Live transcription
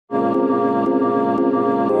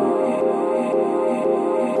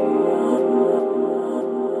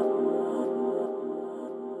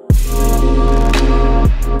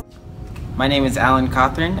My name is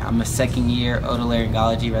Cowthran. I'm a second-year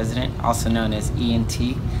otolaryngology resident, also known as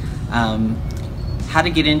ENT. How to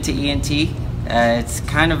get into ENT? It's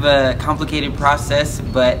kind of a complicated process,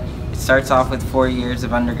 but it starts off with 4 years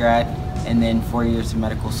of undergrad and then 4 years of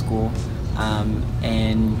medical school.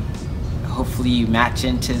 And hopefully you match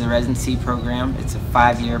into the residency program. It's a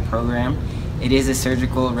 5-year program. It is a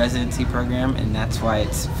surgical residency program, and that's why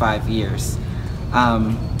it's 5 years.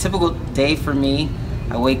 Typical day for me,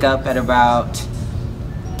 I wake up at about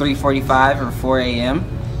 3:45 or 4 a.m.,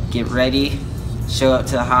 get ready, show up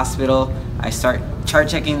to the hospital. I start chart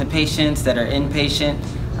checking the patients that are inpatient,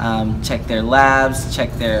 check their labs,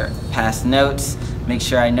 check their past notes, make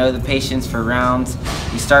sure I know the patients for rounds.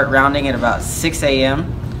 We start rounding at about 6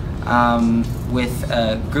 a.m. With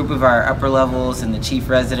a group of our upper levels and the chief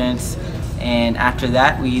residents, and after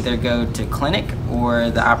that we either go to clinic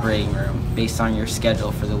or the operating room based on your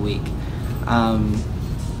schedule for the week.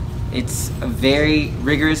 It's a very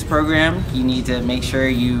rigorous program. You need to make sure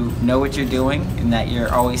you know what you're doing and that you're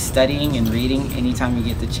always studying and reading anytime you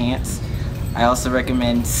get the chance. I also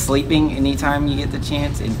recommend sleeping anytime you get the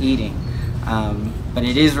chance and eating. But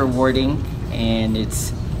it is rewarding and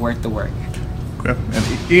it's worth the work. Okay.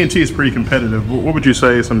 And ENT is pretty competitive. What would you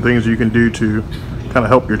say some things you can do to kind of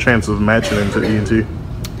help your chances of matching into ENT?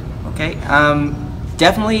 Okay.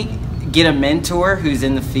 Definitely get a mentor who's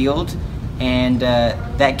in the field, and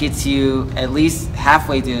that gets you at least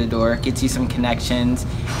halfway through the door, gets you some connections,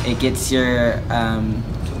 it gets your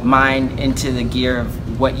mind into the gear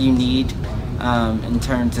of what you need in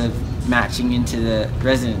terms of matching into the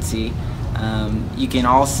residency. You can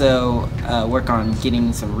also work on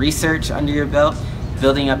getting some research under your belt.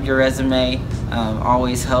 Building up your resume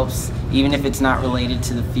always helps, even if it's not related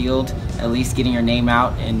to the field, at least getting your name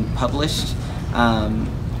out and published.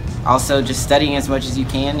 Also, just studying as much as you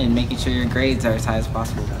can and making sure your grades are as high as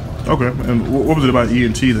possible. Okay, and what was it about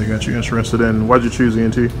ENT that got you interested in? Why did you choose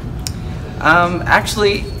ENT?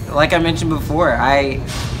 Actually, like I mentioned before, I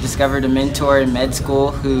discovered a mentor in med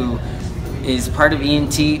school who is part of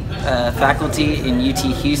ENT faculty in UT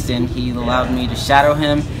Houston. He allowed me to shadow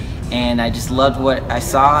him, and I just loved what I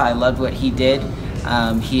saw. I loved what he did.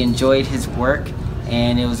 He enjoyed his work,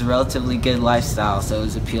 and it was a relatively good lifestyle, so it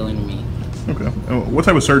was appealing to me. Okay. And what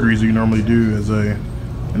type of surgeries do you normally do as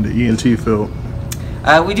in the ENT field?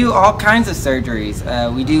 We do all kinds of surgeries.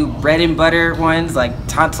 We do bread and butter ones like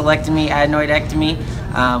tonsillectomy,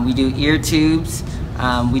 adenoidectomy. We do ear tubes.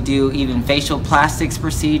 We do even facial plastics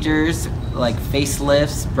procedures like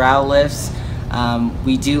facelifts, brow lifts.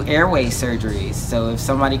 We do airway surgeries. So if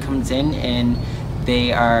somebody comes in and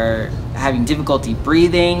they are having difficulty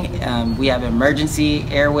breathing, we have emergency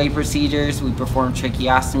airway procedures. We perform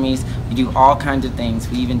tracheostomies. We do all kinds of things.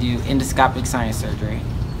 We even do endoscopic sinus surgery.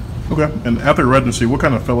 Okay, and after residency, what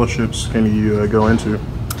kind of fellowships can you go into?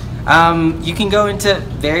 You can go into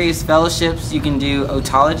various fellowships. You can do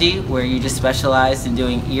otology, where you just specialize in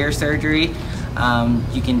doing ear surgery.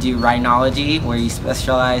 You can do rhinology, where you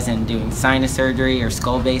specialize in doing sinus surgery or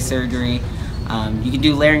skull-based surgery. You can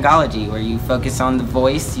do laryngology, where you focus on the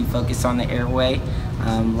voice, you focus on the airway.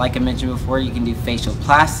 Like I mentioned before, you can do facial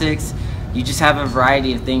plastics. You just have a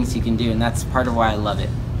variety of things you can do, and that's part of why I love it.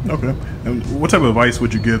 Okay. And what type of advice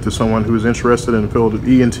would you give to someone who is interested in the field of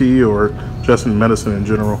ENT or just in medicine in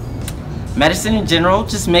general? Medicine in general,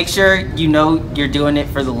 just make sure you know you're doing it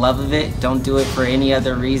for the love of it. Don't do it for any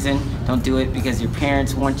other reason. Don't do it because your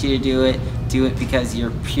parents want you to do it. Do it because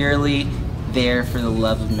you're purely there for the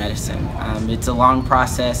love of medicine. It's a long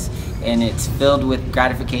process and it's filled with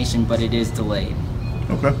gratification, but it is delayed.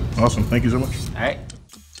 Okay, awesome. Thank you so much. All right.